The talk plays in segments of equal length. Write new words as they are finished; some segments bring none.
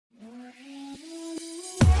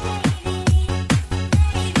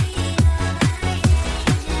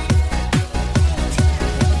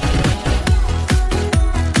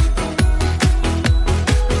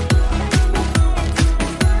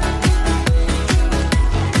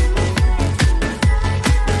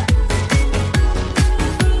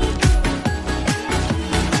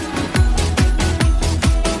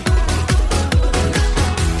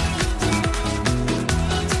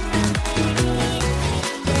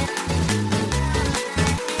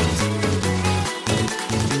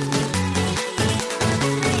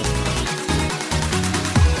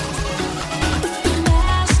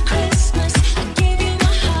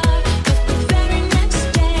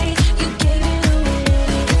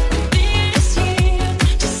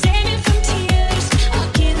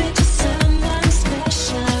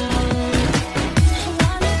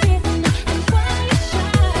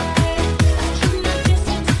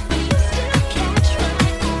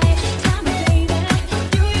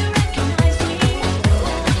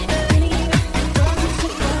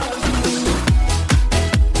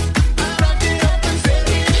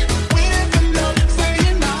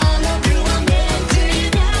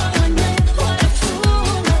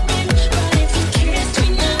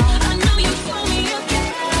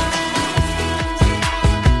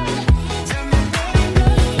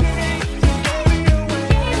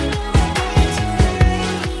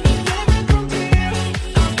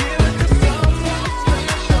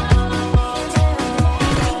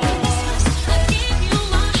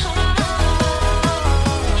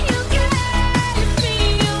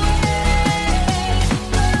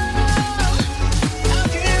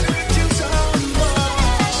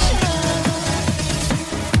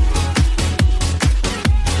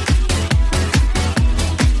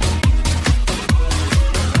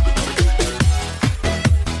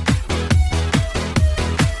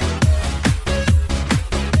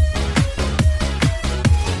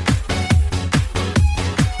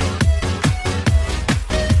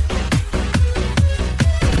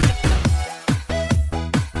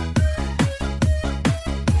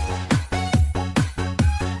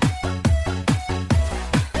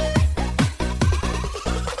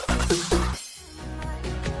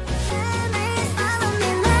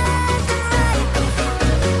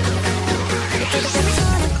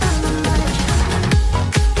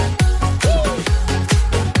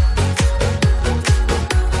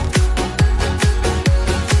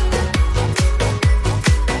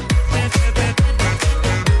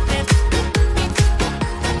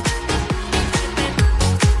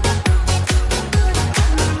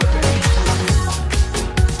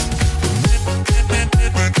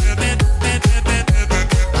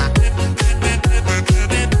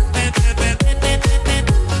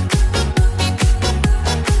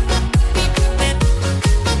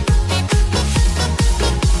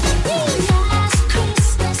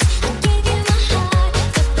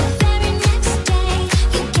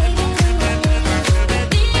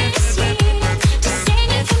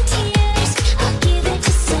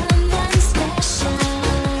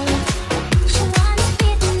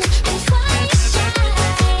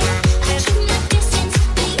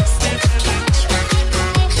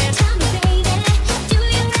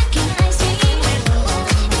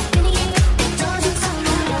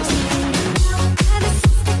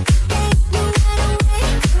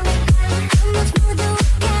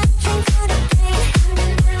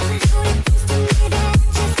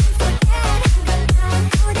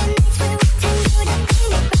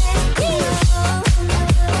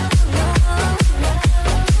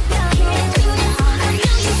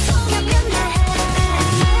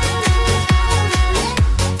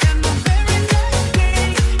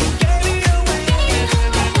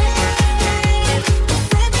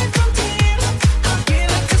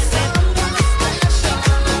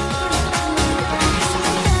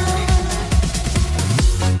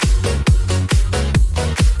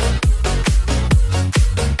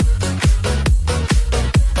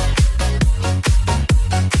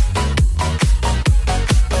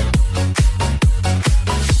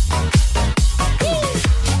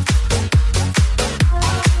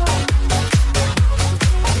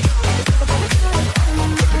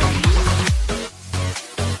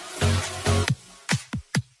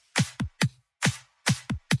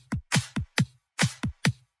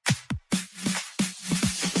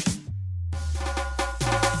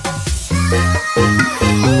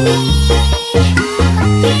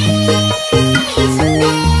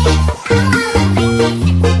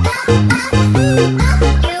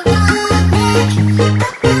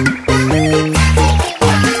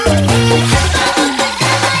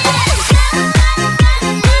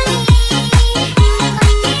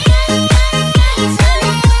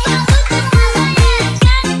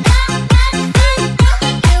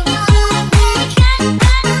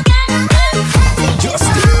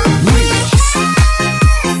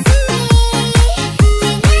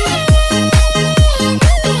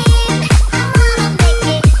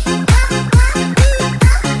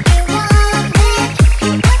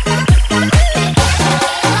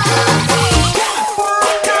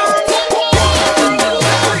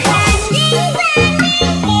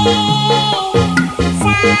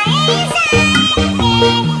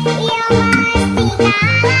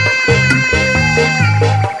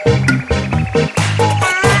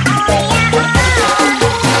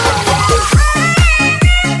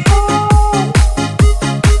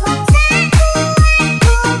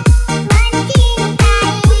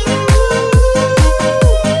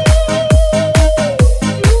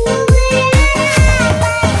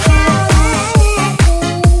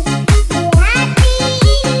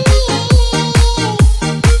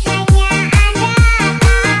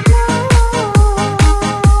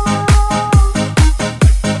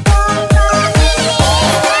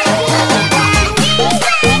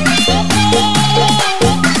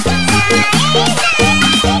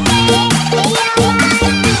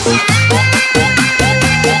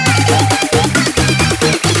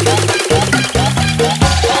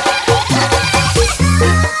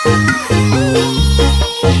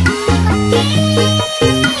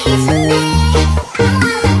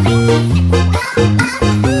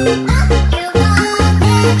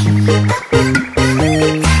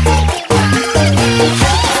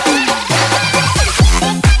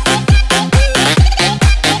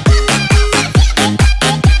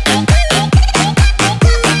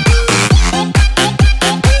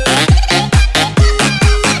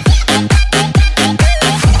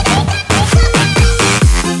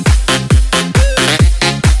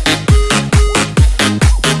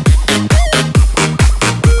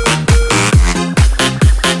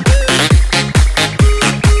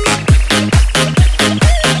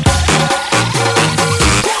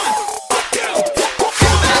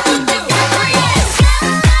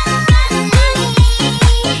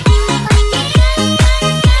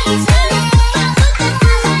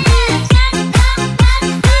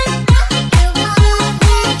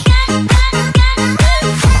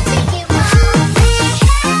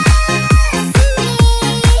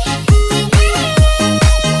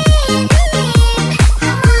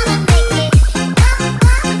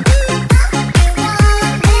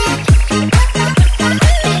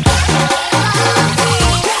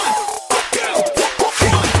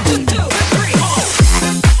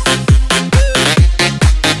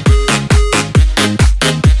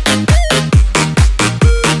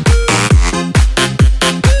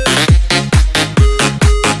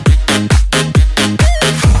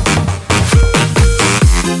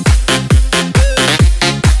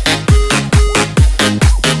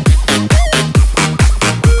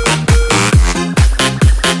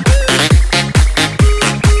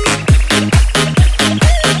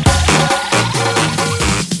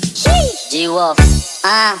G-Wolf,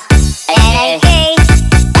 NLK,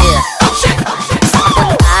 yeah.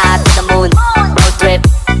 Punta to the moon, road trip,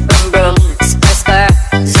 brum brum, skr skr,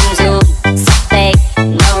 zoom zoom, saktek,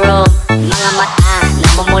 no room. Mga mata,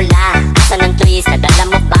 namumula, asa ng twist, nadala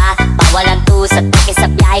mo ba? Bawalan to sa peke sa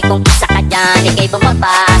biyahe, kung isa ka dyan, ikay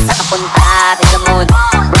bumaba. Sa kapunta to the moon,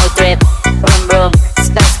 road trip, brum brum,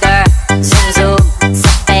 skr skr, zoom zoom,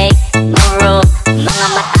 saktek, no room. Mga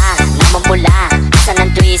mata, namumula, asa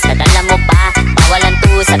ng twist, nadala mo ba? Bawalan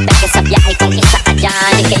to sa peke sa biyahe, kung isa ka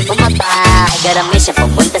dyan, ikay bumaba. Ay garami siya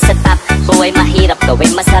pumunta sa top, buhay mahirap,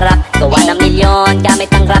 gawin masarap, gawa ng milyon,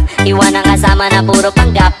 gamit ang rap, iwan ang kasama na puro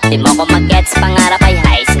panggap. Di mo ko mag-gets, pangarap ay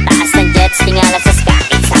high, sa taas ng jets, tingala sa sky,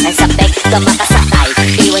 sa akin sa peg, ka makasakay,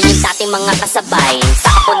 iwan yung dating mga kasabay. Sa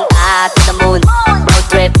kapunta to the moon, road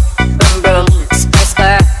trip, brum brum, skr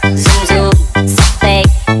skr, zoom zoom, saktek,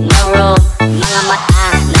 no room. Mga mata,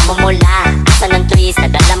 namumula, asa ng twist,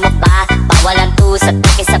 nadala mo ba? Bawalan to sa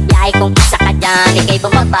peke sa biyahe, kung isa ka dyan, ikay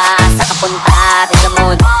bumaba. Sa kapunta to the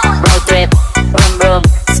moon, road trip, brum brum,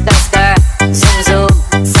 skr skr, zoom zoom,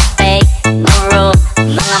 saktek, no room.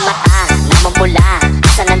 Mga mata, namumula,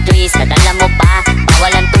 asa ng twist, nadala mo ba?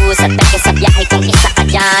 Bawalan to sa peke sa biyahe, kung isa ka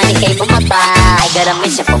dyan, ikay bumaba ay garamin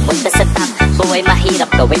siya papunta sa top. Buhay mahirap,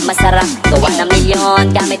 gawin masarap. Gawa ng milyon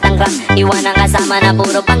gamit ang rap. Iwan ang kasama na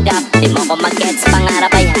puro panggap. Di mo ko mag-gets, pangarap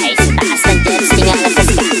ay high. Sa taas ng jets, tingalan sa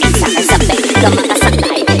sky. Sakay sa peg, ka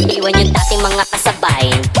makasakay. Iwan yung dating mga kasabay.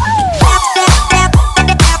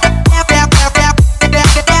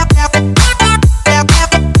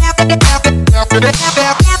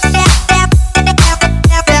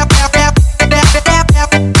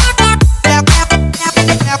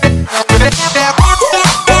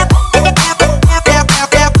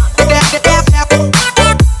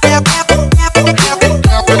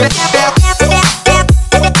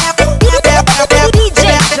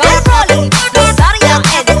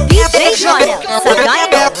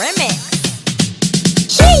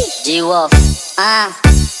 G-Wolf, ay,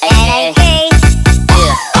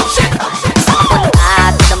 yeah.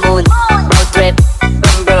 Papunta to the moon, road trip,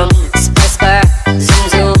 brum brum, spur spur, zoom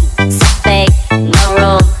zoom, sa fake, no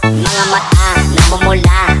room. Mga mata,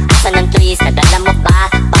 namumula, asan ang twist, nadala mo ba?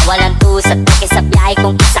 Bawalan to sa teke sa biyahe,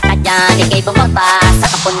 kung isa ka dyan, ikay bumaba. Sa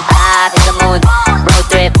kapunta to the moon, road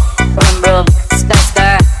trip, brum brum, spur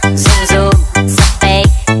spur, zoom zoom, sa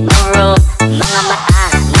fake, no room. Mga mata,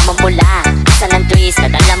 namumula, asan ang twist,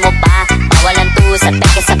 nadala mo ba? Bawalan to sa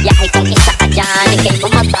teke sa biyahe, kung isa ka dyan, ikay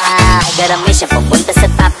bumaba. Ay garami siya pupunta sa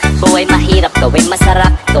top. Buhay mahirap, gawin masarap.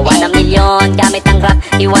 Gawa ng milyon gamit ang rap.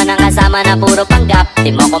 Iwan ang kasama na puro panggap. Di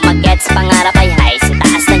mo ko mag-gets, pangarap ay high. Sa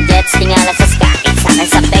taas ng jets, tingala sa sky. Sakay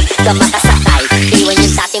sa peg, ka makasakay. Iwan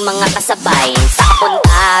yung dating mga kasabay. Sa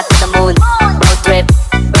kapunta to the moon, road trip,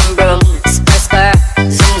 brum brum, spur spur,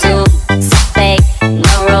 zoom zoom, sa peg,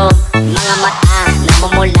 no room. Mga mata,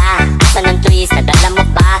 namumula, asan ang twist, nadala mo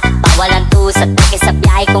ba? Bawalan to sa teke sa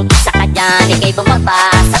biyahe, kung isa ka dyan, ikay bumaba.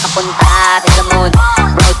 Sa kapunta to the moon,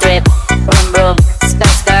 road trip, brum brum, spur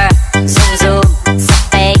spur, zoom zoom, sa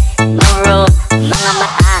peg, no room. Mga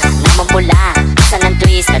mata, namumula, asan ang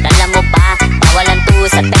twist, nadala mo ba? Bawalan to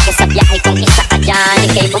sa teke sa biyahe, kung isa ka dyan,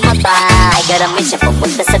 ikay bumaba. Ay garami siya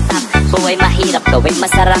pupunta sa top. Buhay mahirap, gawin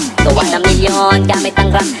masarap. Gawa ng milyon gamit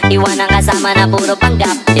ang rap. Iwan ang kasama na puro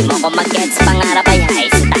panggap. Di mo ko mag-gets, pangarap ay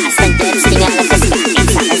high. Sa taas ng jets, tingala sa sky.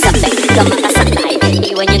 Sakay sa peg, ka makasakay.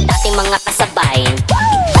 Iwan yung dating mga kasabay.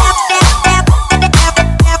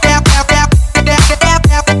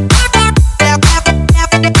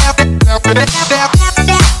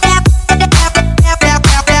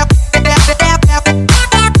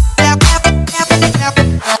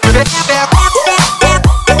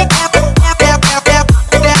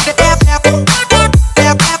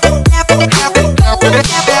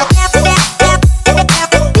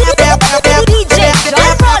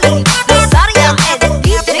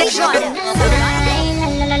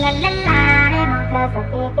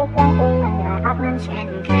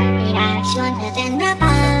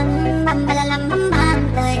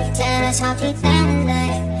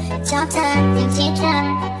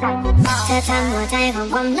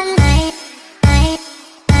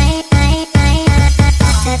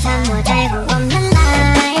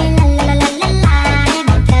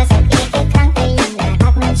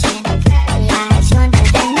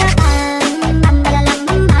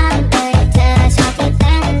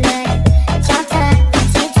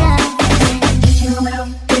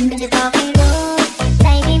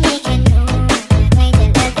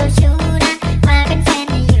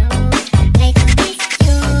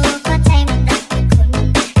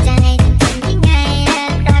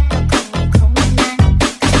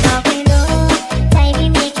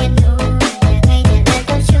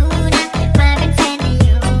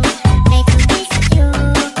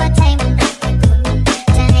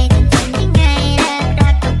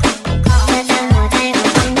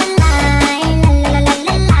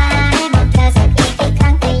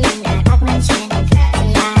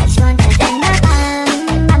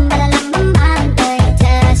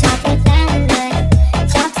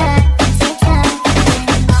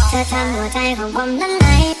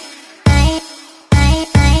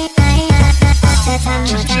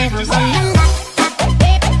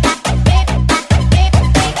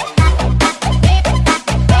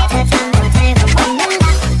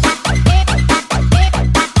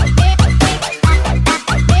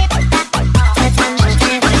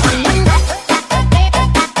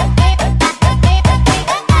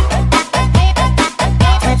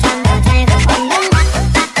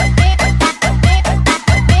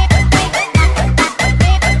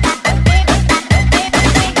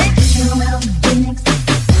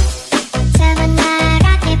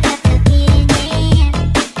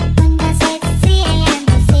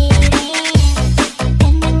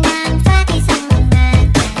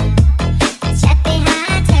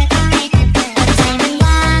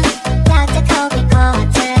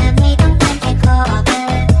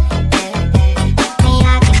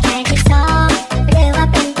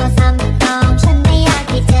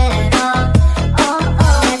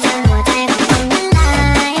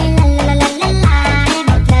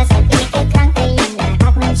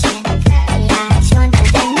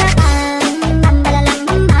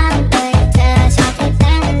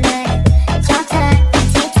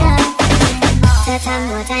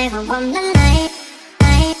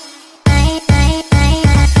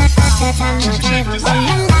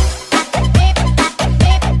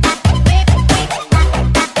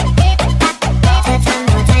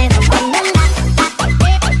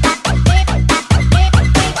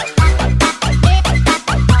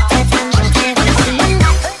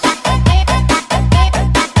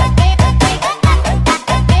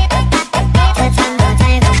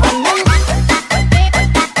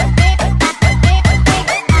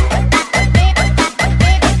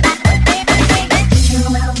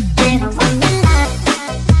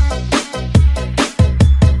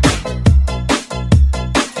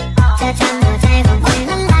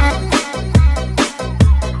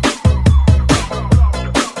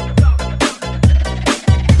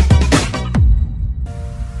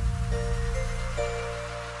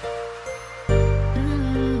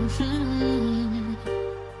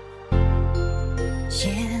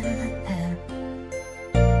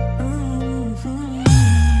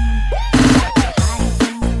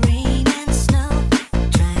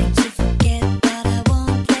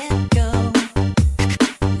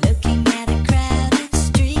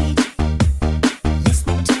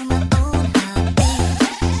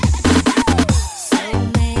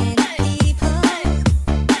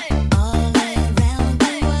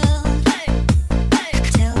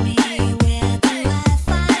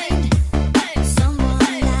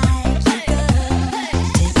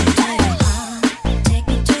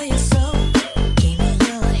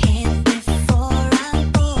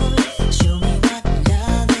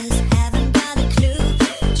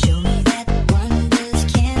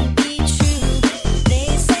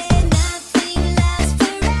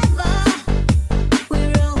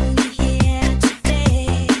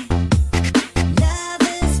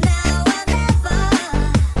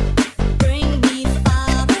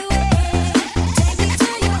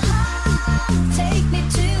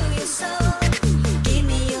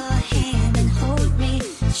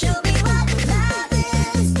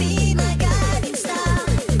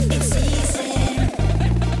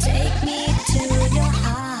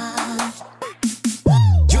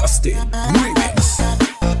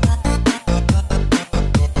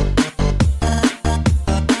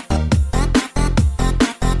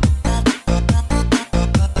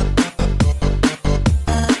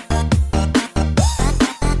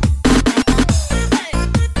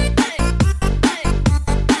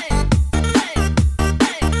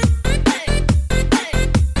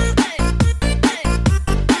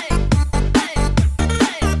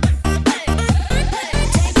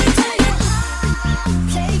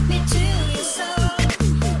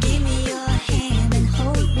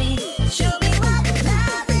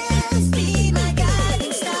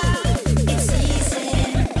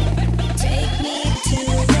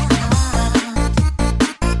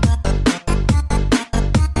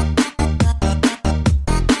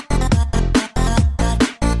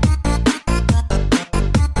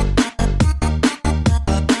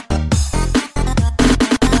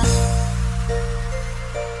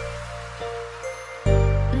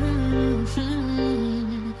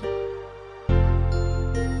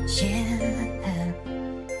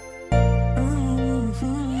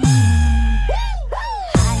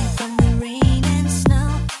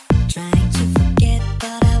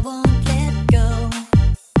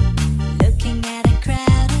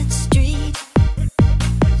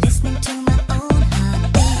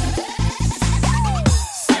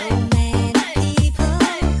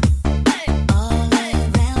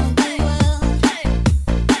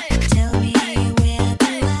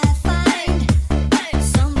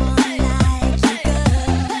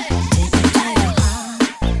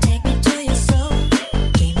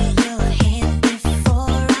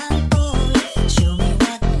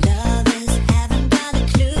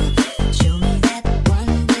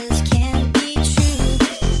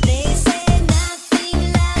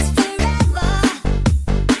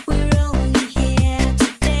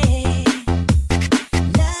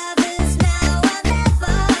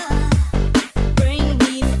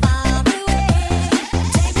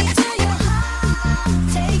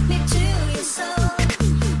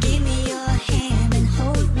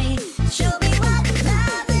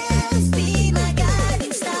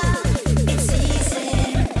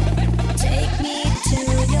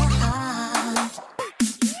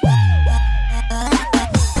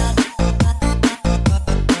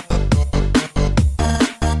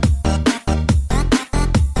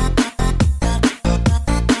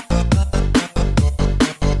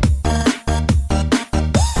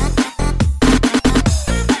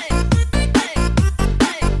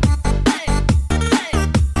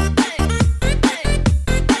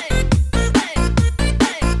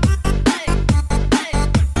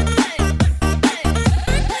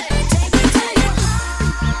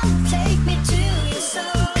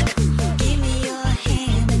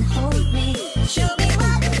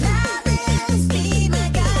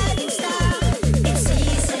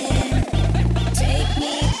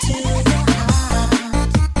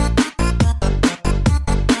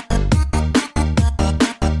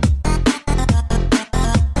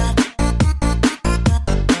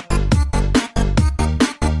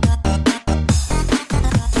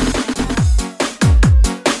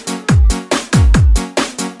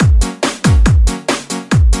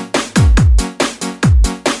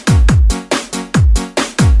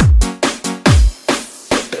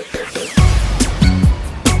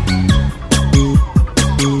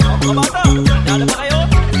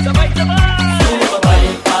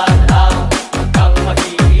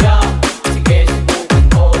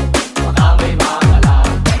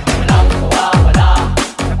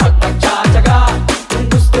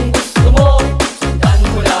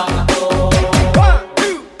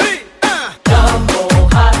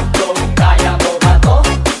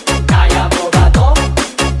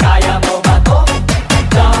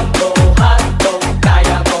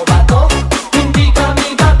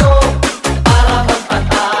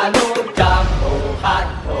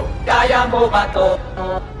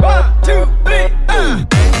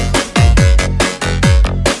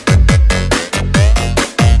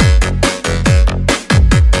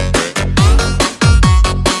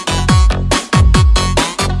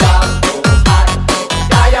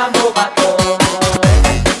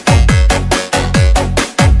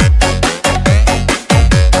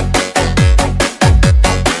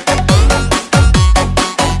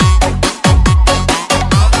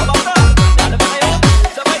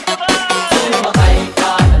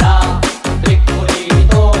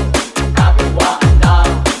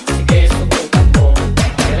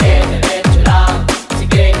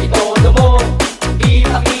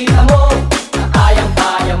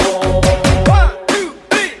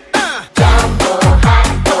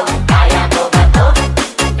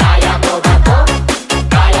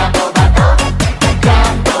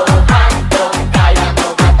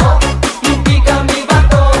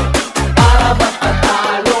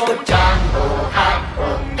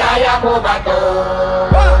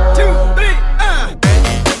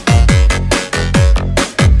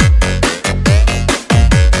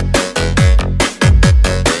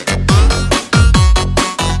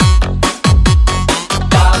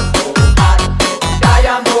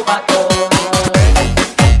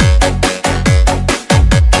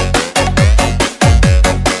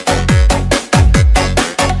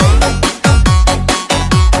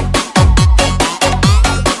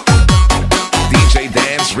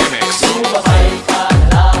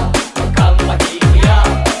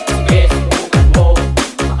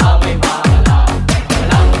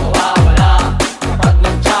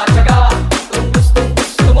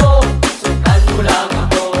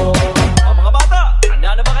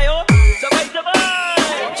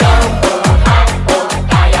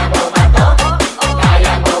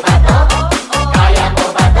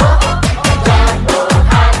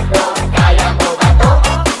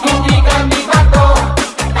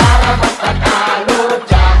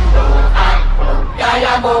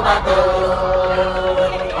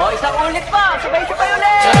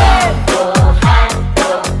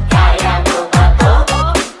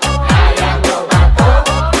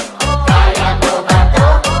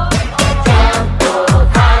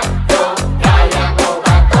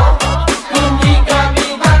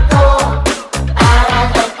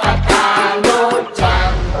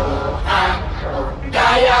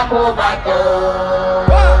 mo ba to?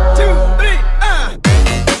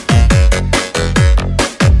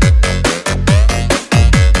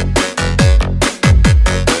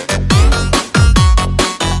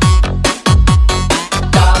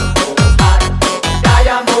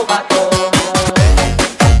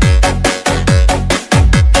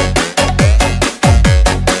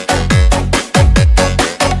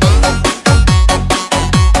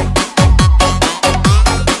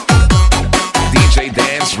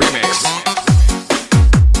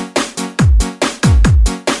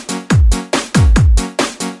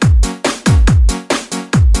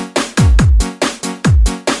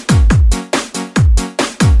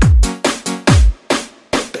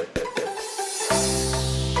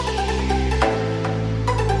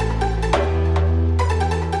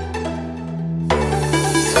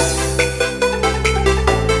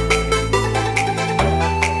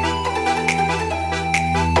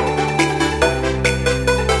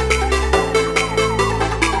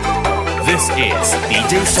 This is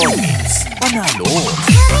DJ Soybeans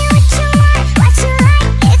Panalo.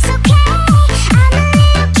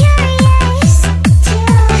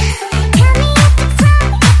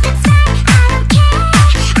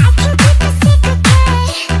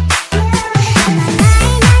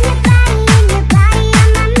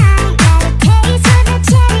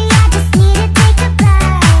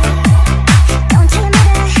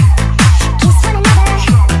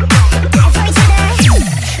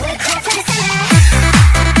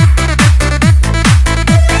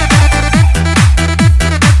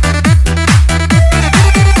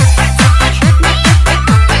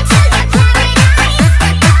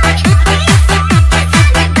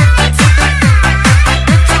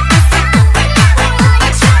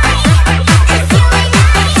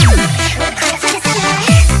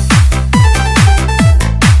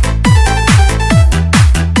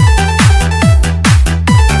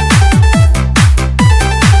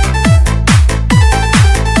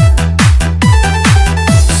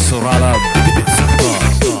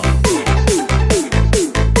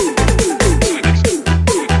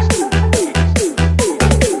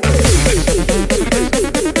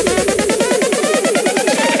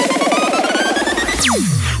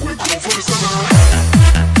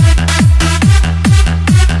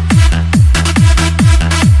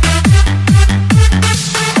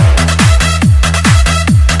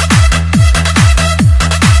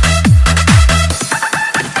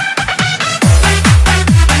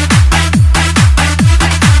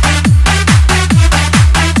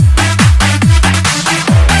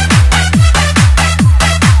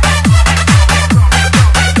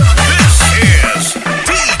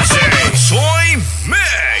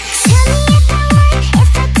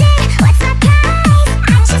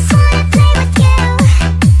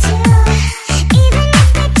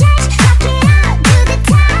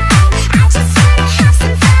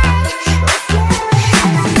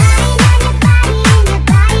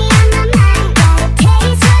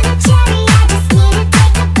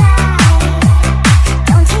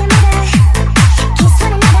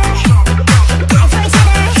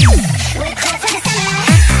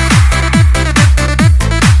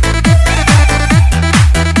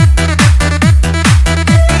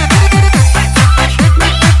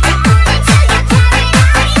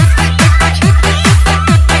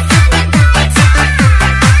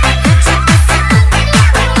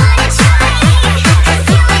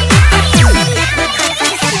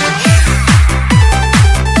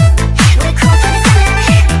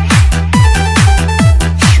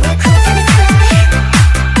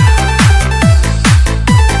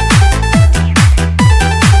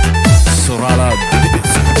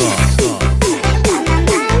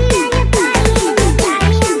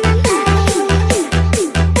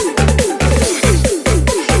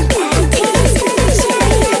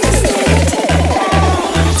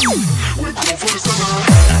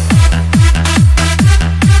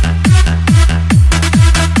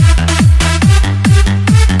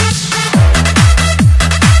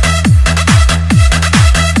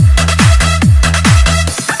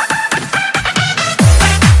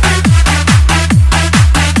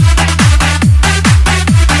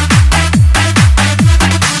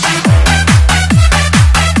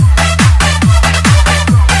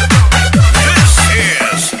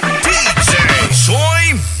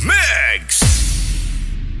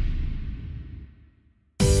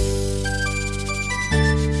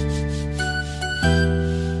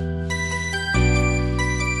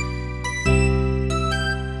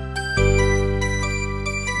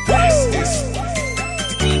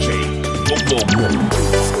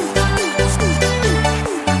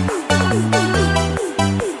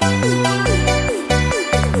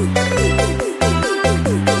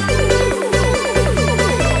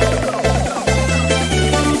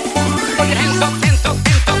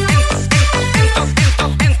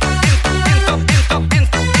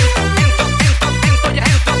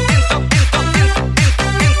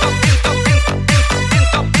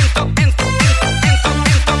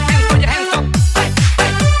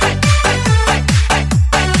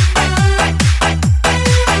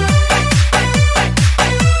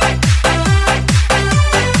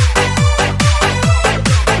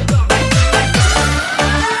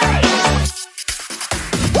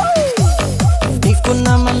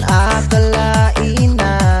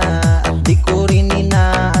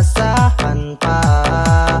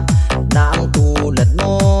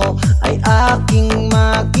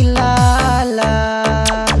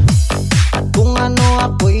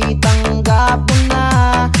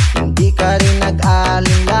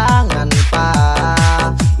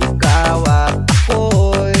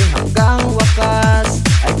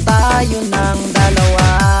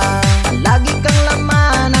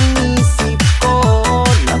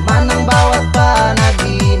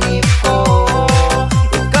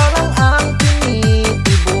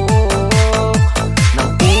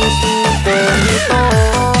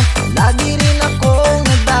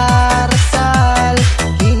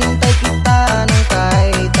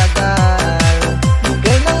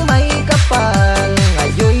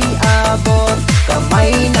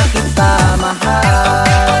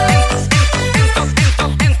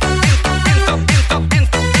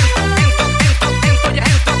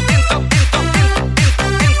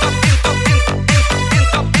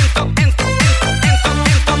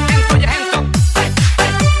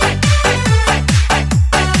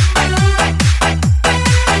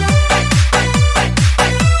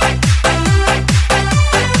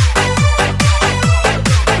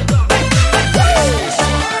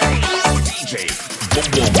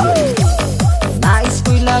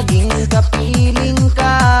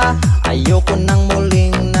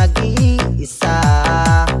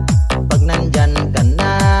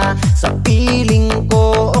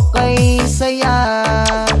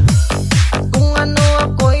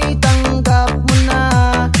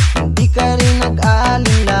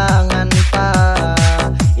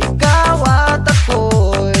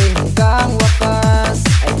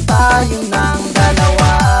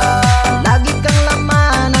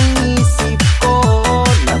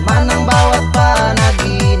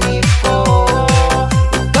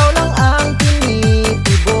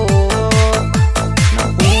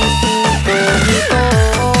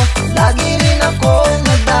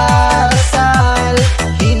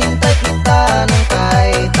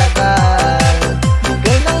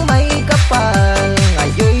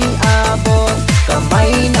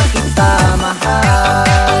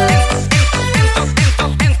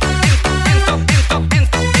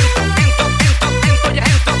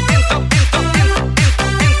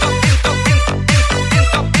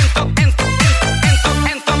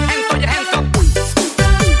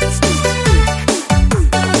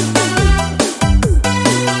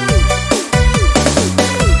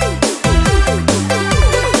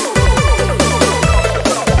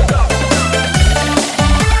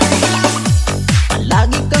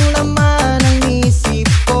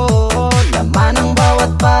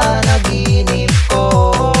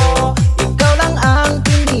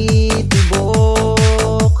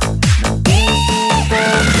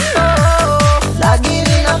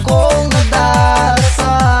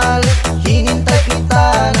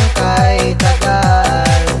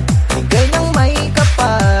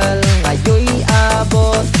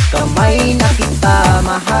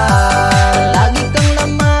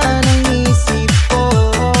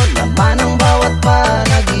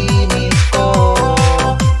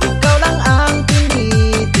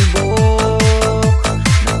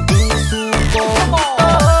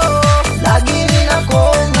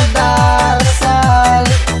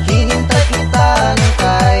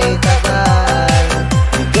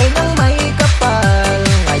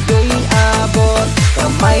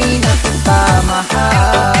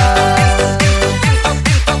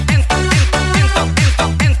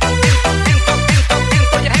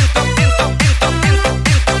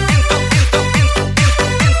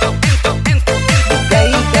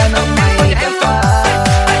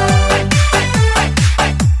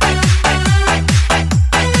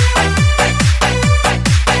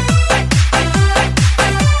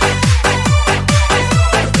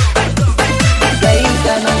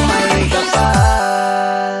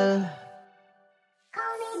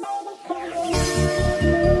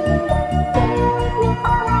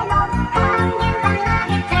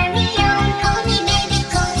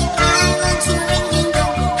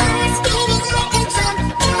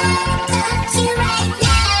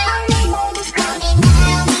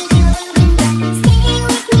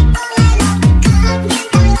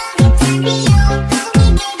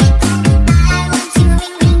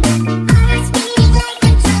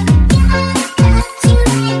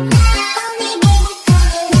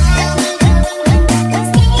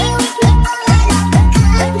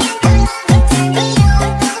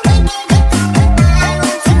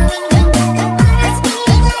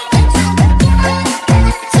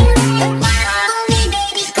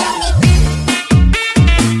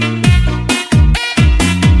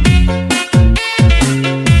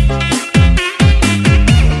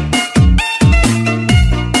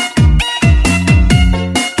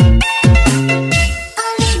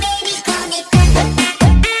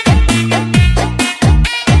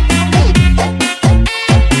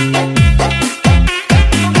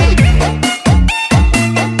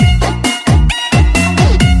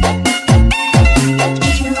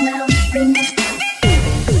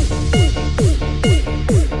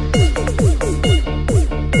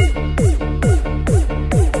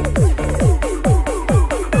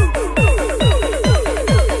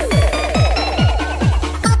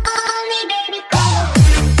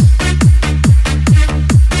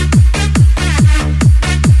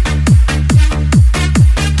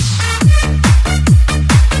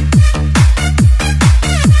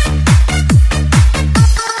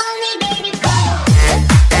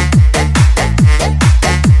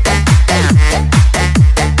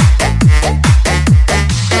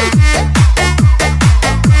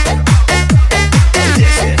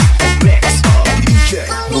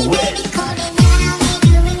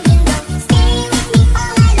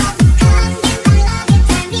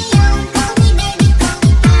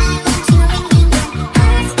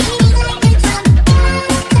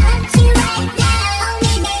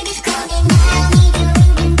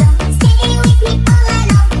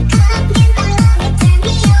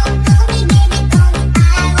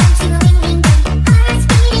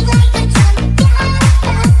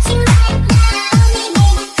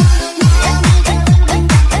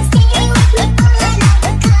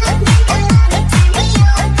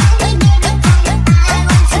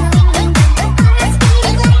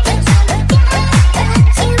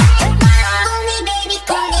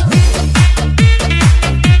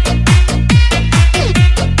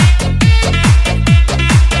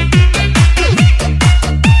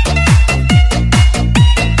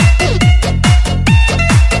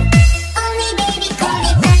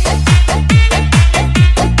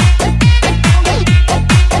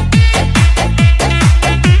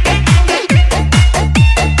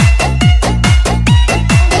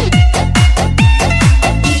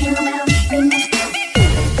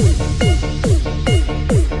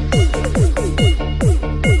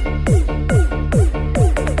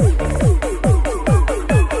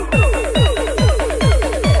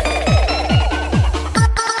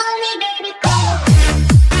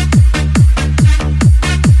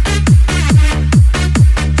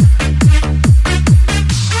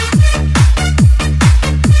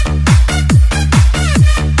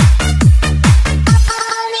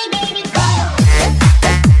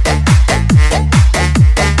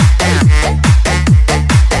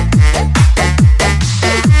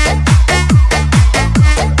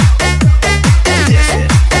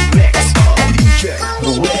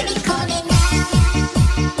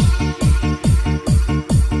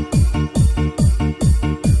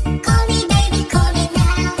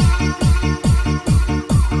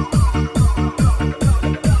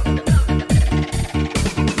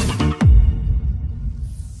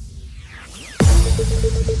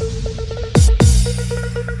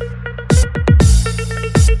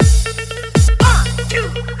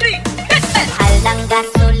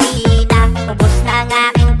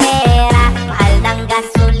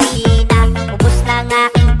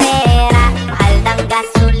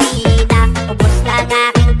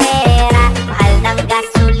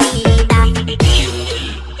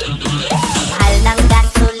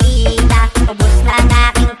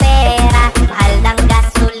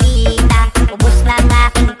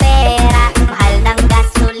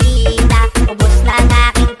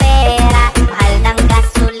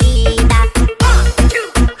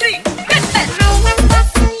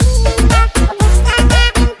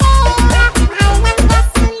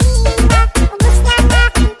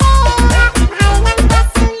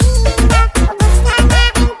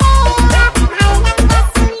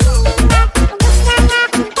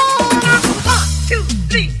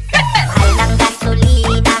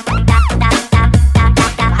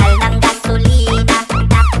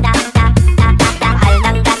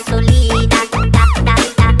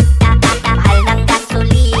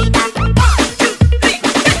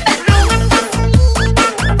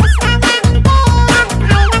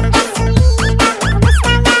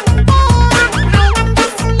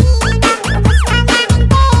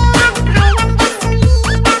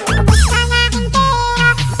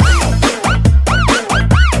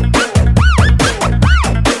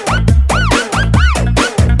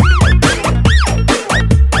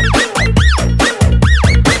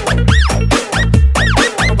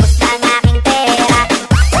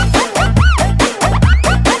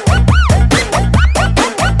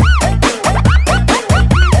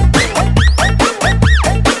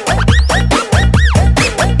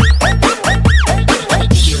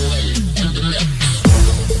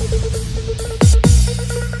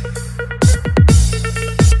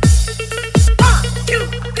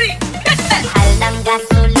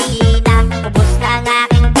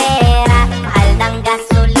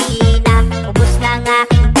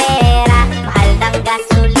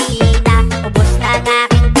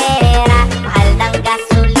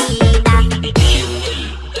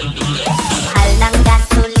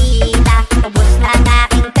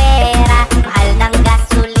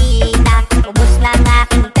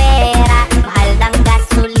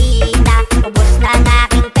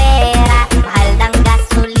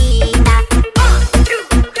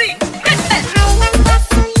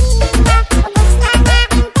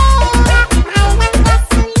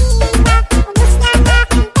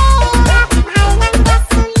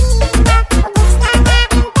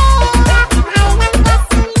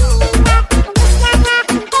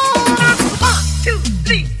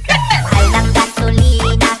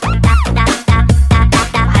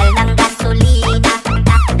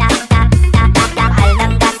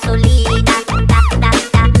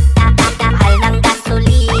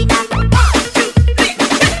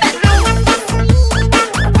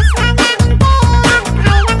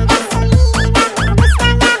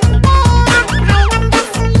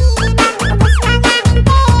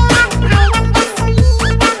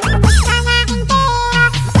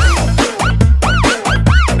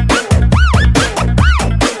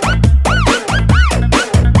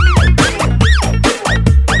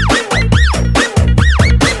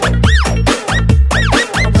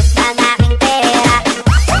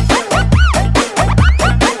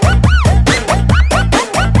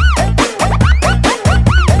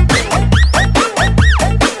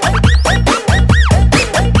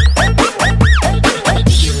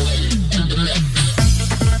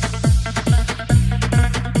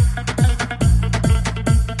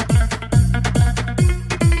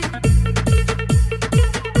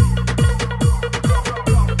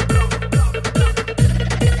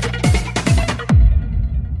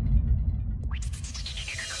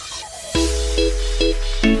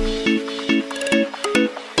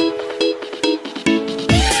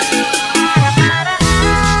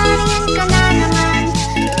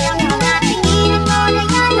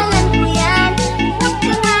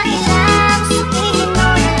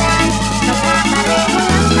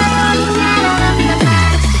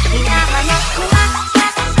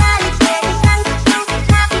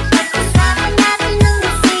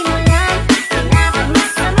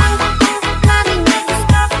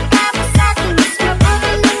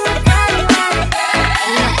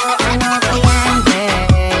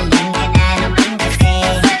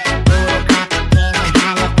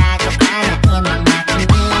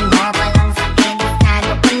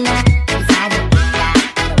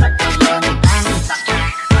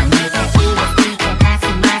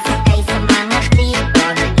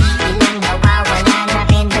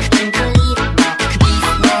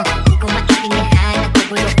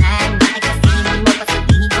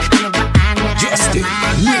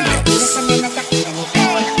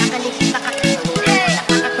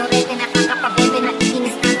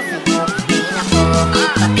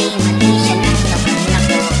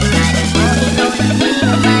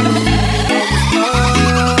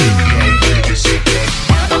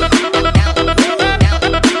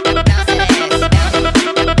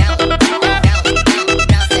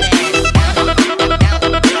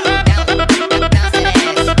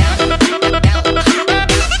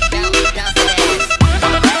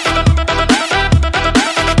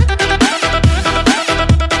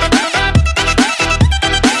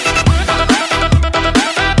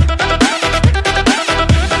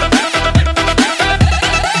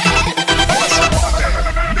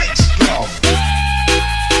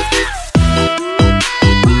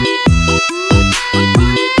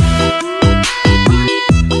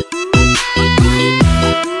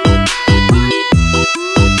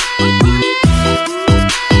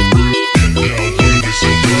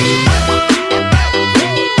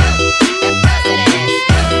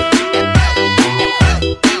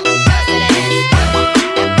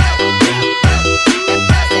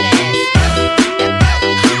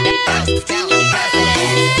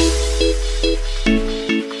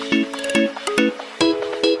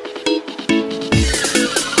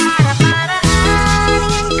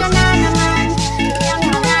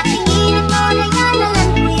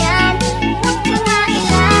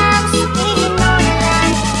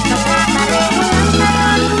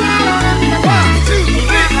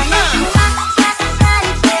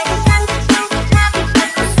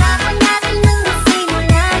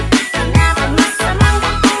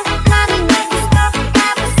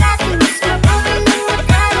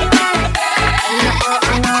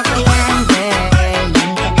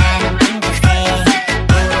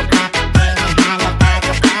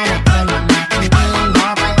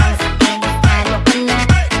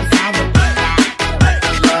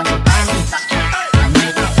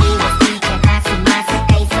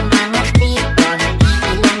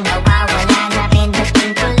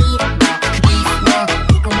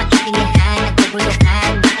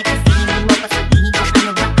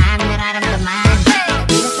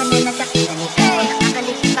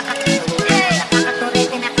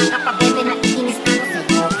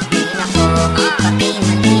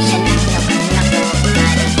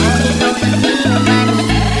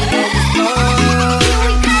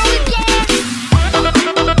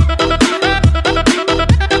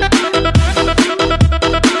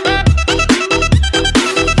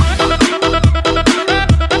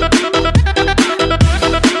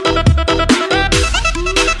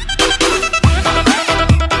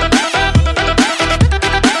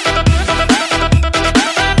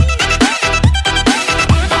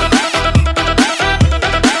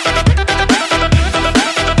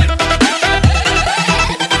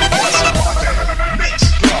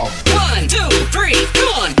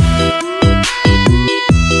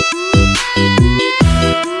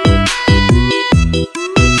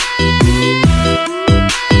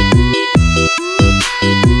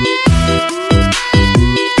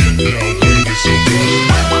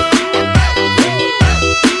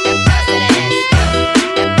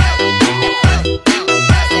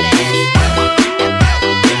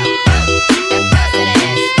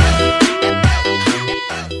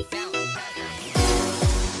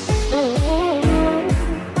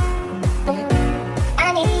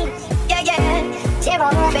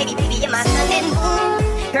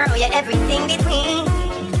 you're everything between.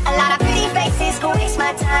 A lot of pretty faces go waste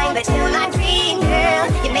my time, but you're my dream, girl.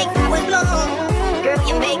 You make flowers bloom, girl,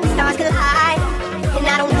 you make the stars collide. And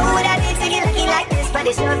I don't know what I did to get lucky like this, but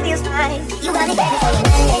it sure feels fine. You got me begging for your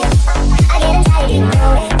Monday. I get anxiety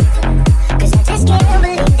knowing, cause I just can't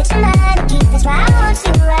believe that you're mine to keep. That's why I want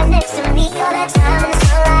you right next to me all that time. And the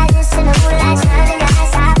sun rises and the moonlight shining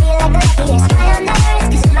eyes. I feel like the luckiest guy on earth,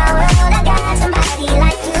 cause in my world I got somebody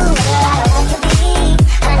like you. Girl, I don't want to be,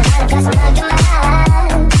 I know how to got some of your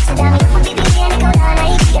mind. So tell me who would be the end of the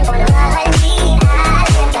night. You can wanna ride me, I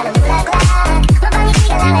ain't got a black clock. My body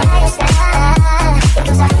feel like I higher style. It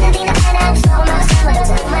goes up in the night, I'm so much summer,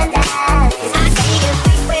 those are my dads. I see your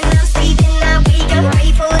face when I'm sleeping, I wake up,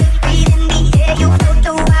 pray for the breathe in the air. You float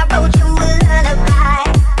through, I wrote you a lullaby,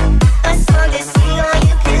 a song to sing on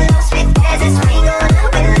your pillow, swift as a spring on a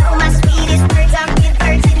willow. My sweetest words are with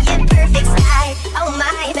birds in your perfect sky. Oh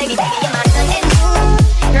my, baby, baby, you're my sun and moon.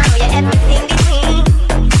 Girl, you're everything between.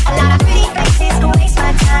 A lot of pretty faces go waste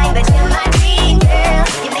my time, but you're my dream, girl.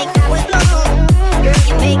 You make flowers bloom, girl,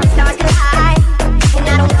 you make the stars collide. And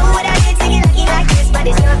I don't know what I did to get lucky like this, but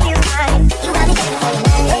it sure feels fine. You got me begging for your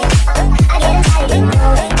Monday. I get anxiety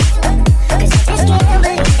knowing, cause I just can't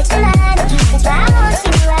believe that you're mine to keep. That's why I want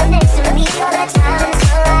you right next to me all the time. And the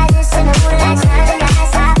sun rises and the moonlight shining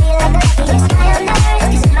eyes. I feel like the luckiest guy on earth,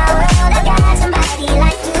 cause in my world I got somebody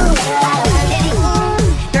like you. Girl, I don't want to be,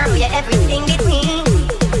 girl, you're everything between.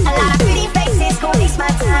 A lot of pretty faces go waste my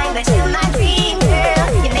time, but you're my dream, girl.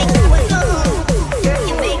 You make flowers bloom, girl,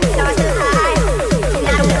 you make the stars collide. And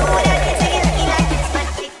I don't know what I did to get lucky like this, but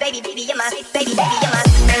baby, baby, you're my baby, baby, you're my.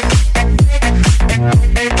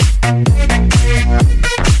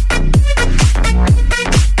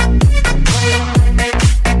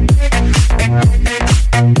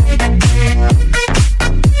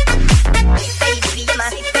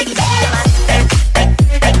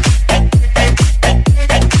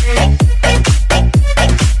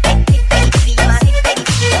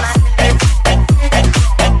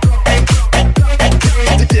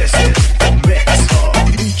 This is the mix of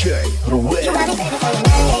DJ Rowel. You got me begging for your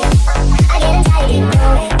Monday. I get anxiety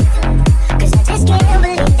knowing, cause I just can't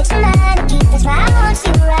believe that you're mine to keep. That's why I want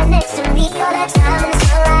you right next to me all the time. And the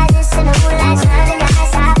sun rises and the moonlight shining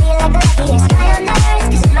eyes. I feel like the luckiest guy on earth,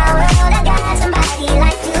 cause in my world I got somebody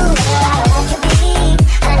like you. Girl, I don't want to be,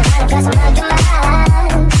 I know how to got some of your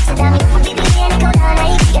mind. So tell me who would be the end of the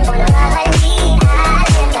night. You can wanna ride me, I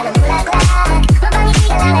ain't got a black clock. My body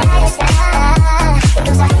feel like a higher style. It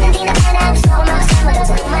goes up in the night, I'm so much summer,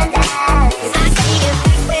 those are my dads. I see your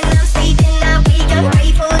face when I'm sleeping, I wake up,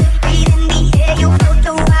 pray for the breathe in the air. You float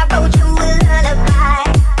through, I wrote you a lullaby,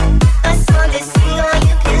 a song to sing on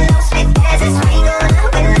your pillow, swift as a spring on a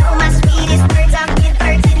willow. My sweetest words are with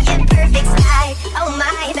birds in your perfect sky. Oh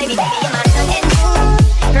my, baby, baby, you're my sun and moon.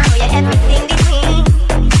 Girl, you're everything between.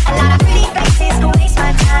 A lot of pretty faces go waste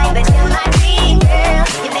my time, but you're my dream, girl.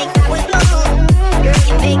 You make flowers bloom, girl,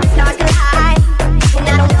 you make the stars collide. And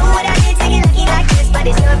I don't know what I did to get lucky like this, but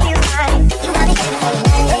it sure feels fine. You got me begging for your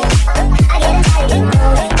Monday. I get anxiety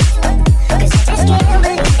knowing, cause I just can't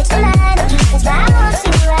believe that you're mine to keep. That's why I want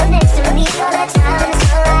you right next to me all the time. And the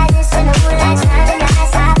sun rises and the moonlight shining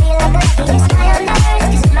eyes. I feel like the luckiest guy on earth,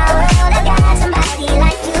 cause in my world I got somebody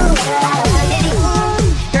like you. Girl, I don't want to be,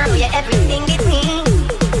 girl, you're everything between.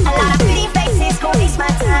 A lot of pretty faces go waste my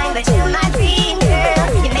time, but you're my dream, girl.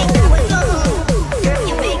 You make flowers bloom, girl,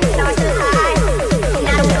 you make the stars collide. And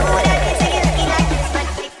I don't know what I did to get lucky like this, but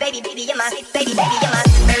baby, baby, you're my baby, baby, you're my.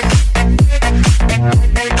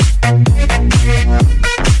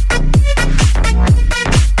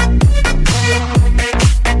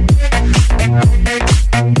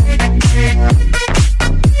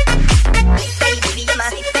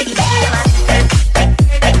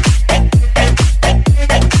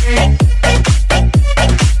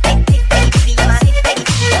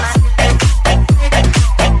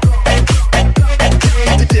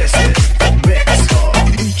 This is the mix of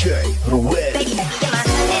DJ Rowel.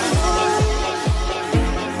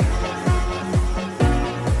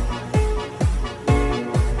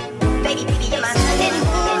 Baby, baby, you're my sun and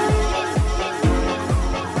moon.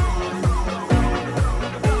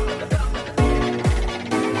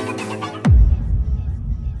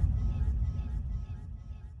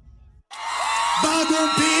 Bagong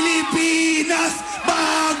Pilipinas,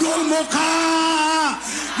 bagong mukha.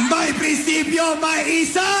 May prinsipyo, may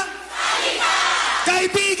isa.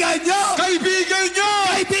 Kaibigan nyo! Kaibigan nyo!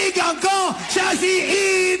 Kaibigan ko, siya si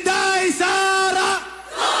Inday Sara.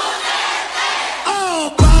 Oh,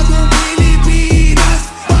 bagong Pilipinas,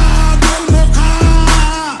 bagong mukha.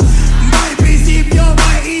 May prinsipyo,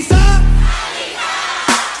 may isa.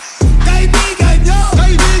 Kaibigan nyo!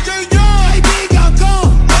 Kaibigan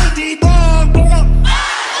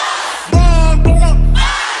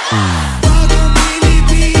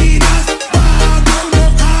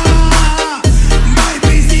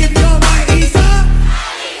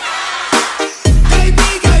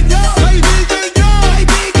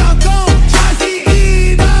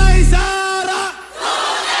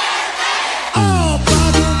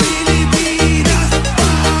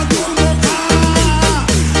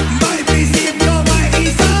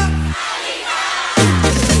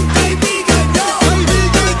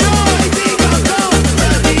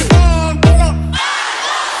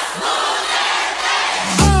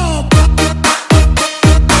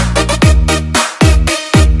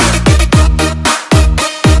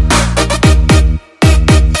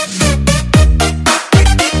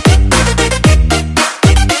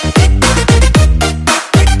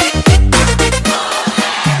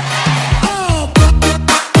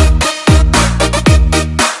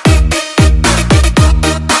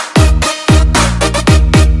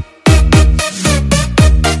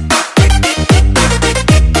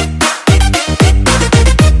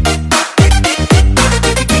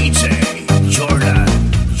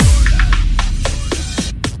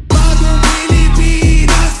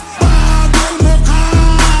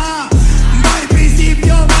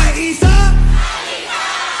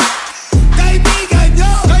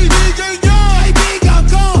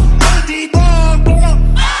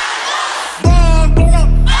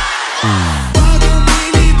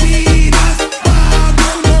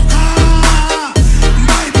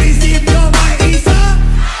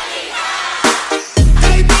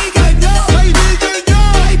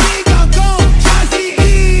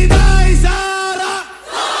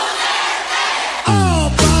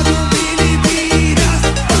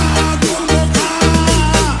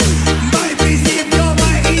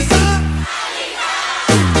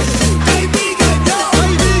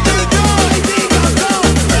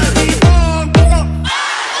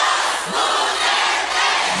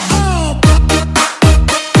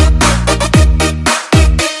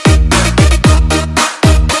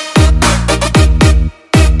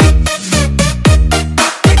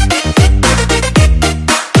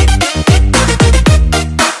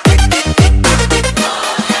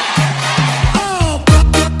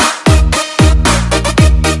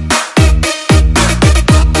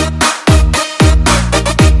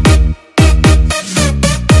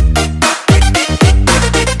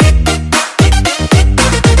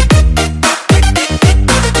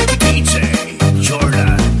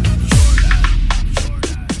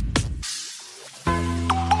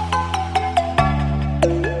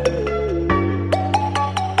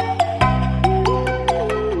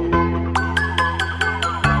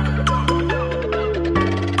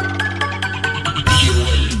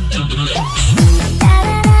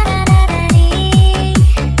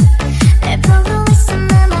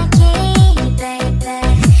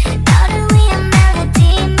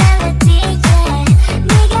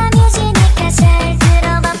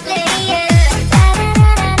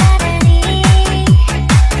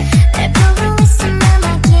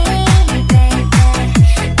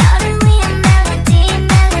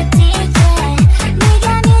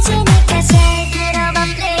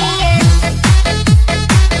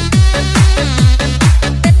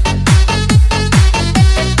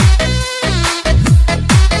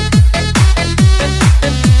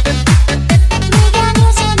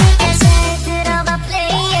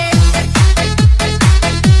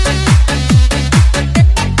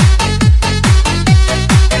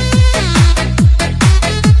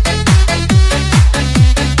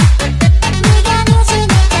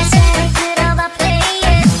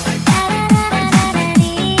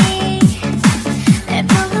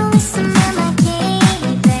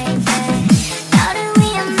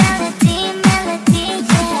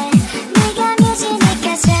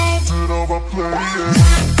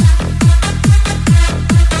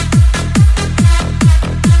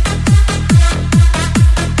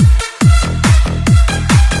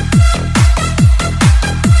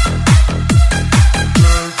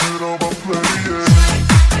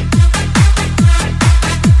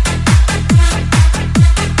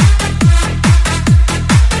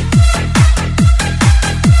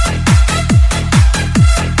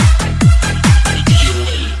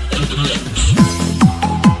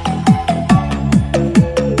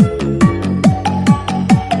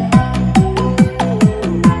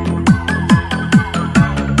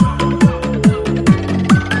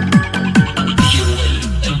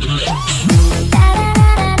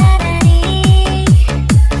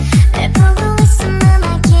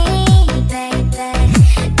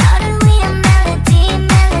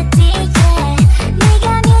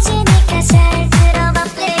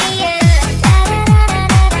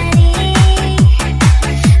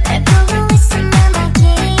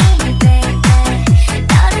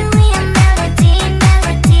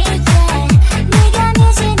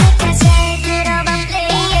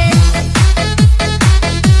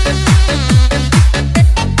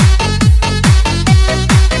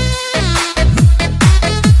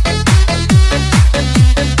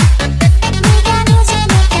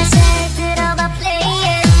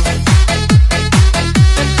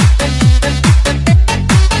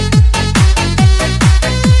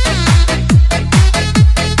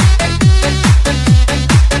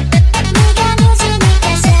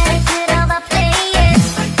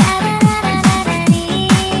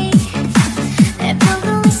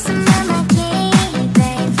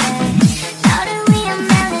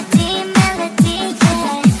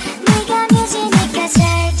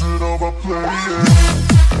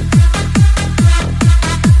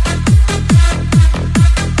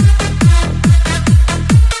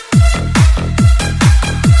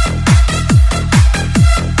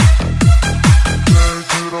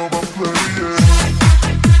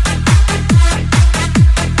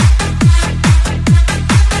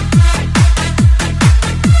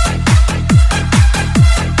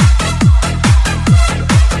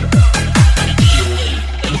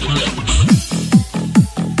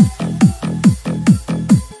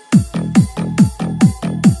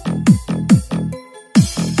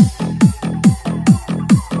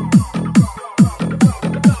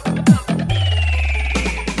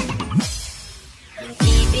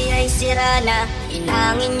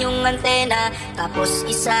eksena. Tapos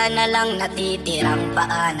isa na lang natitirang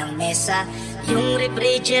paa ng mesa. Yung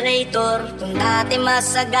refrigerator, kung dati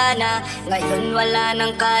masagana, ngayon wala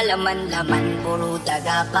nang kalaman-laman, puro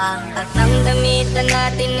daga pa. At ang damitan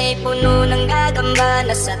natin ay puno ng gagamba,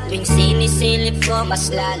 na sa tuwing sinisilip ko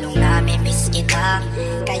mas lalong namimiss kita.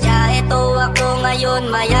 Kaya eto ako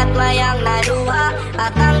ngayon, maya't mayang naluha,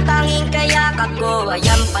 at ang tanging kayakap ko ay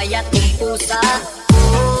ang payat ng pusa.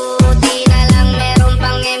 Buti na lang meron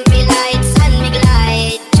pang MP light, San Mig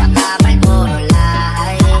light, tsaka Marlboro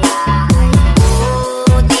light.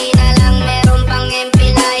 Buti na lang meron pang MP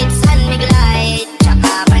light, San Mig light,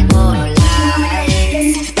 tsaka Marlboro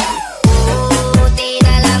light. Buti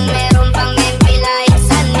na lang meron pang MP light,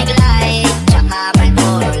 San Mig light, tsaka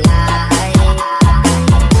Marlboro light.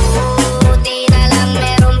 Buti na lang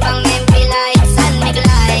meron pang MP light, San Mig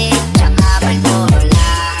light, tsaka Marlboro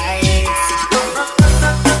light.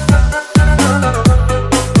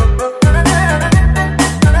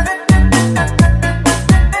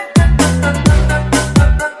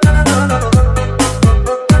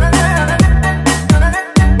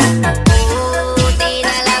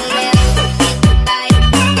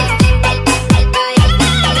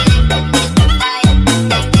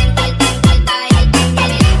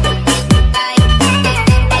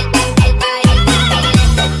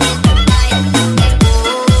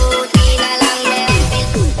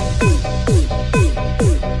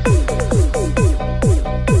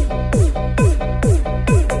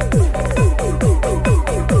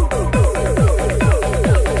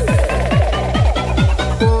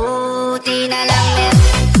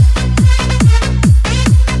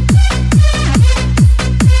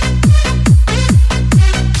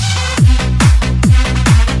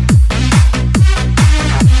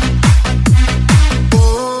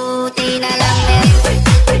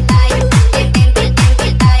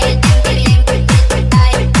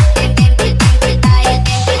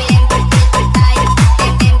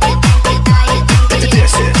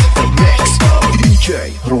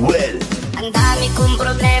 Rowel. Ang dami kong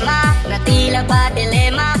problema, na tila ba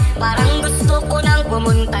dilema. Parang gusto ko nang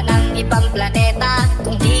pumunta ng ibang planeta.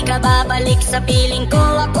 Kung di ka babalik sa piling ko,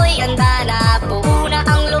 ako'y handa na. Puuna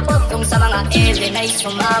ang lubog kung sa mga alien ay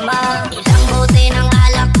sumama. Ilang bote ng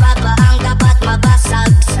alak pa ba ang dapat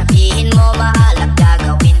mabasag? Sabihin mo mahal at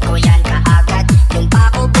gagawin ko yan kaagad. Yung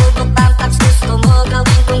pako bubok ang taps, gusto mo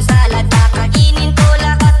gawin kong salad. Kakainin ko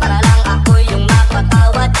lahat para lang ako yung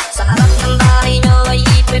mapatawad. Sa harap ng bahay nyo ay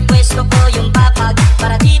ipipwesto ko yung papag,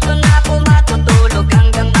 para dito na ako matutulog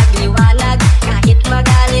hanggang magliwanag. Kahit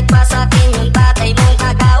magalit pa sa akin yung tatay mong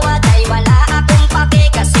kagawad, ay wala akong pake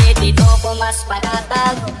kasi dito ko mas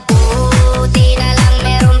panatag. Buti na lang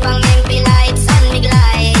meron pang MP light, San Mig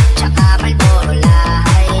light.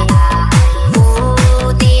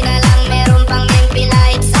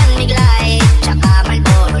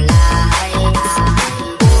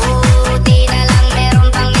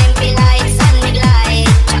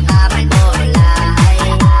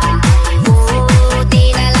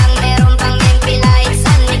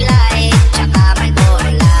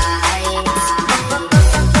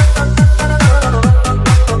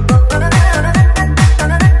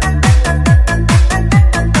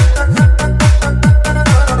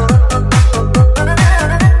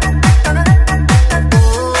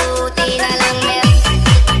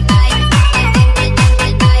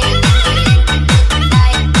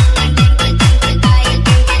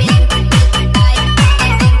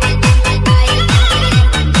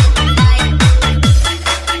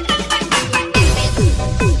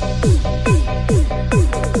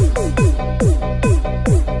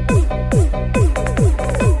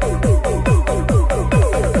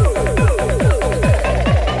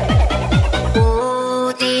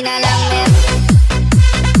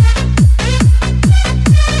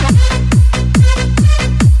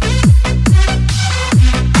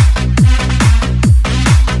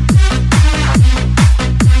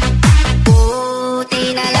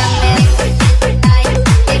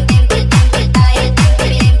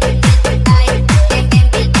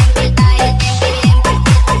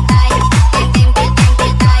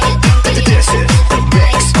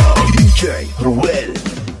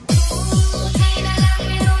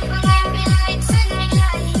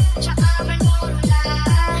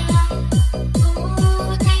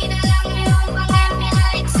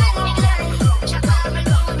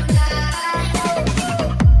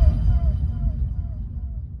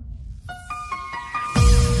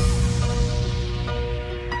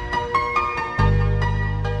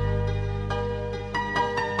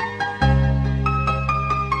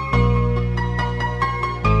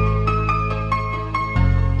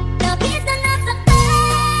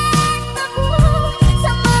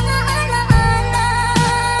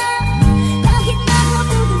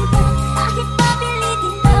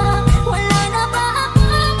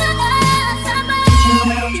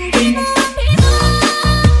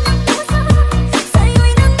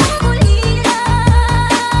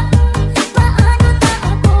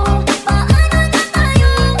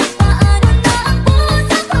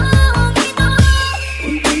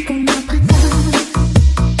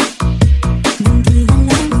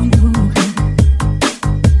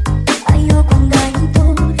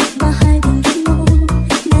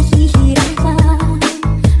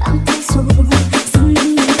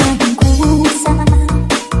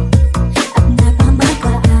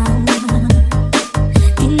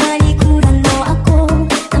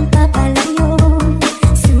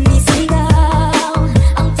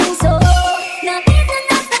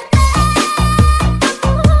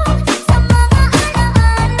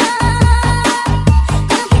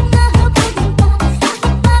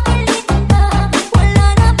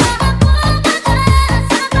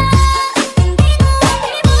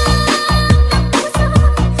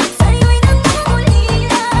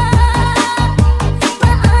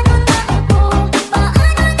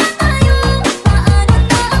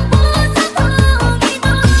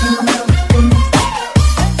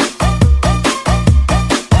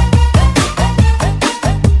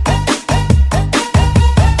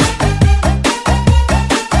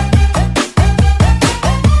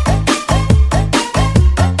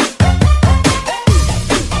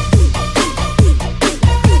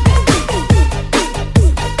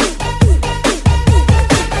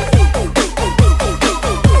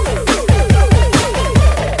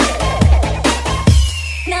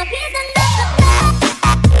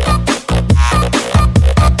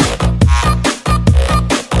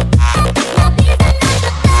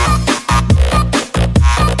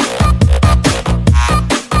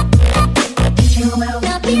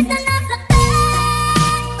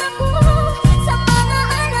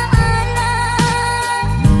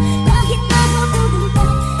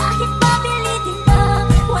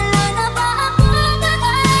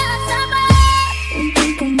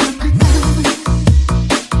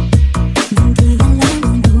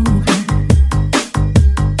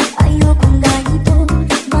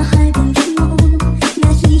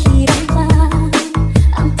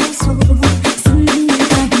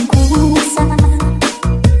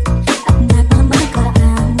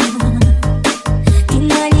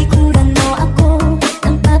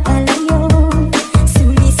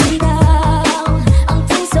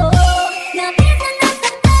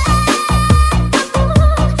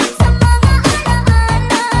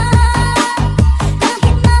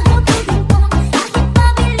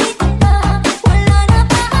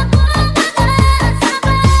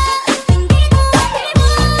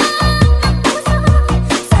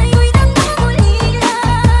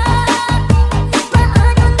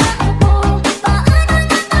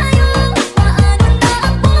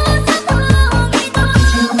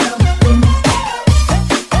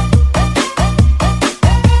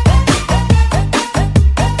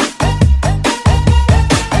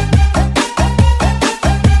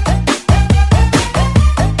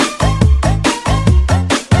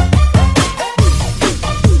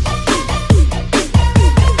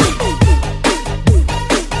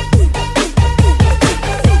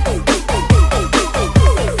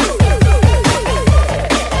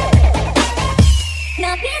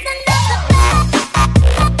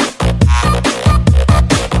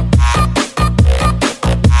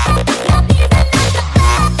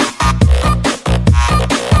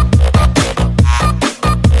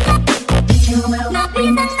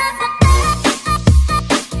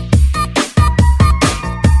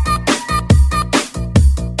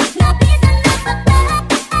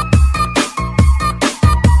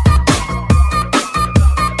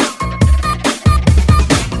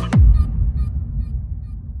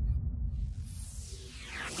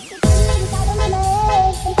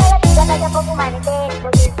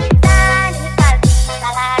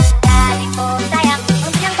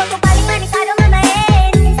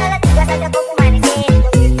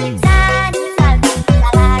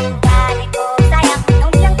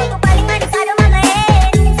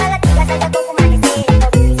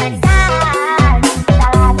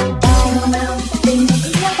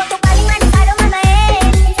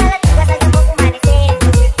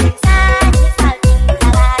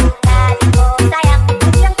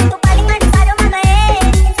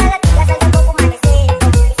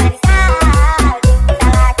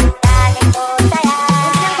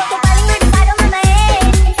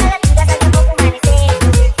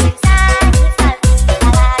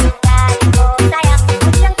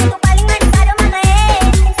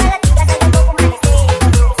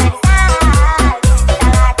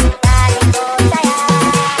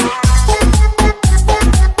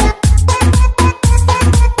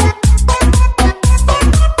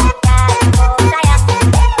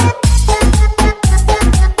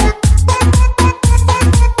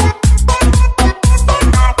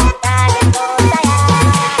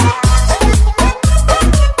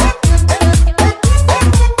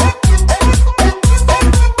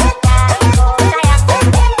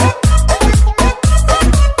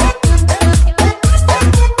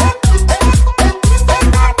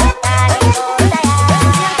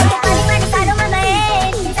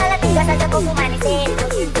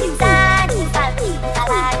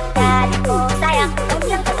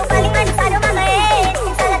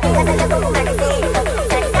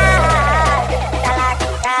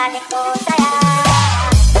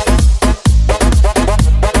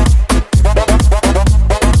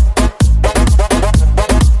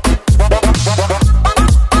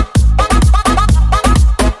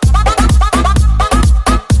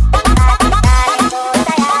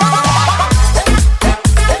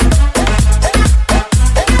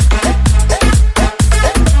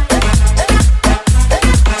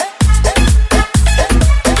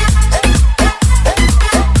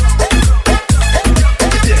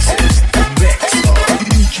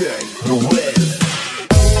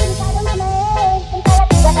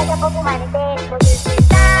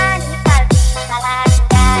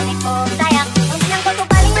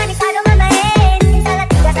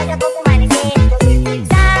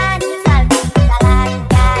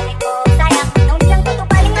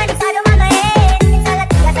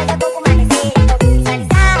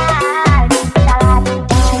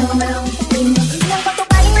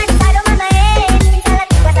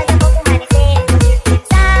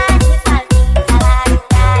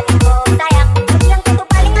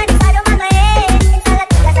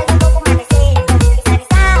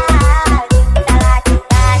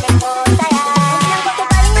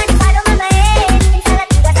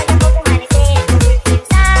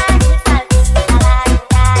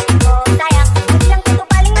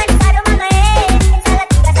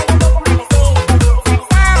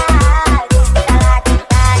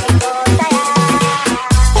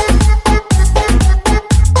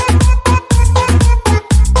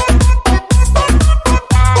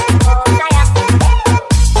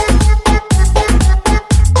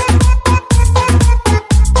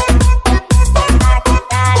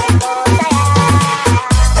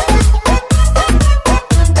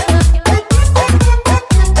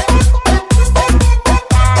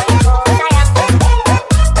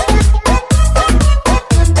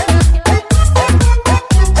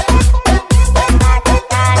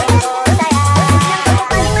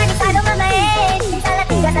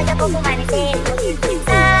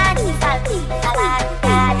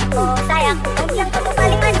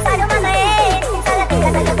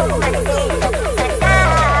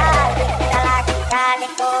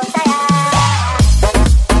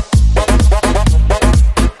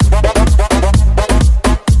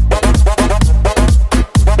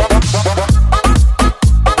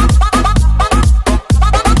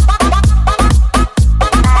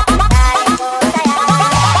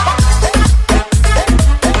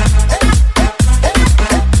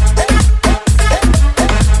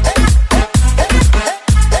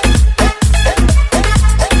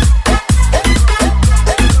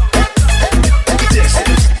 This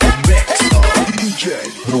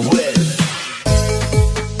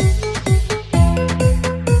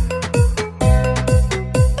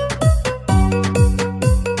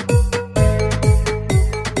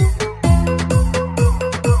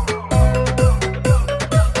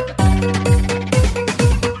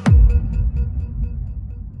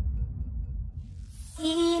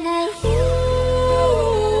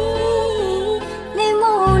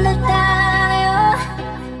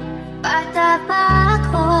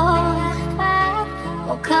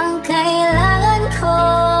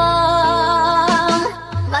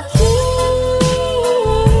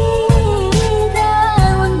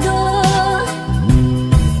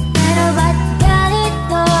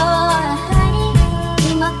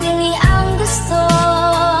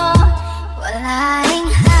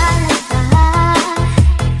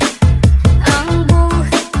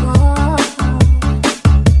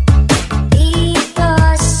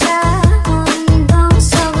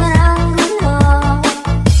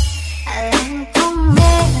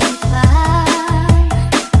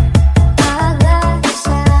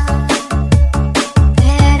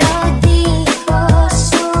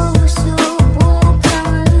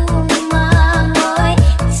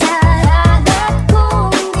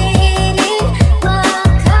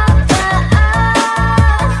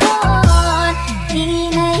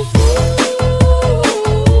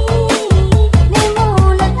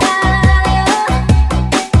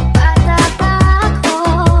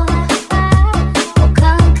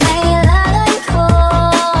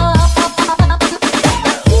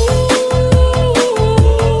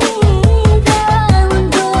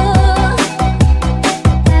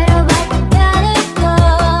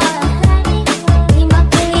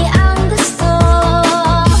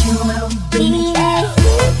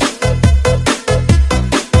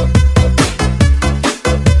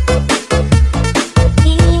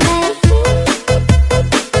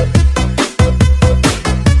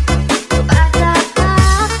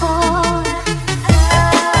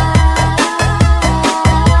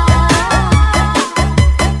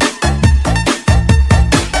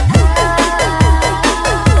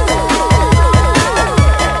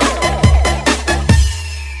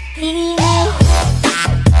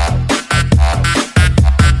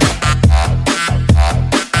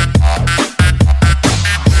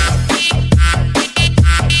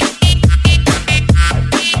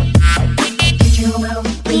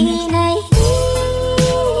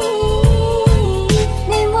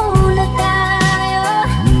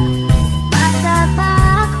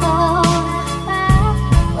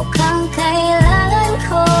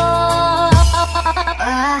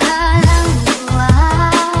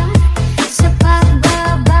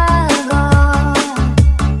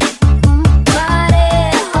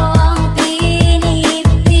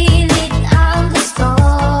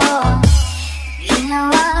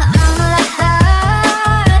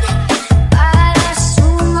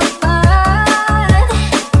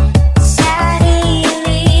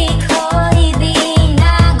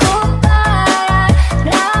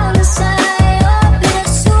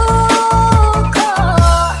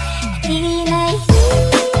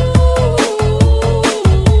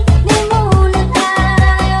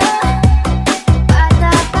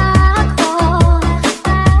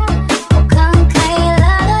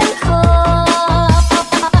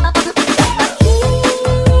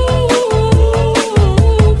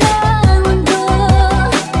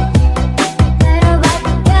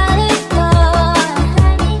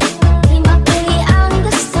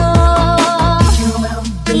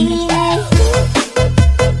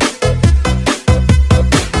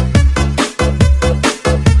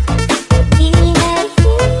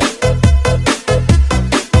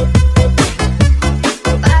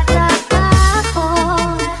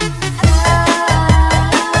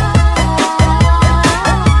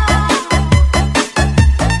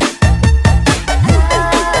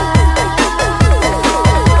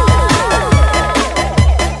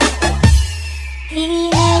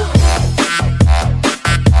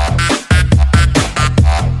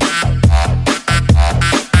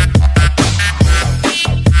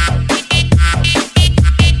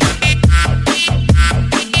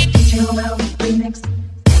Remix.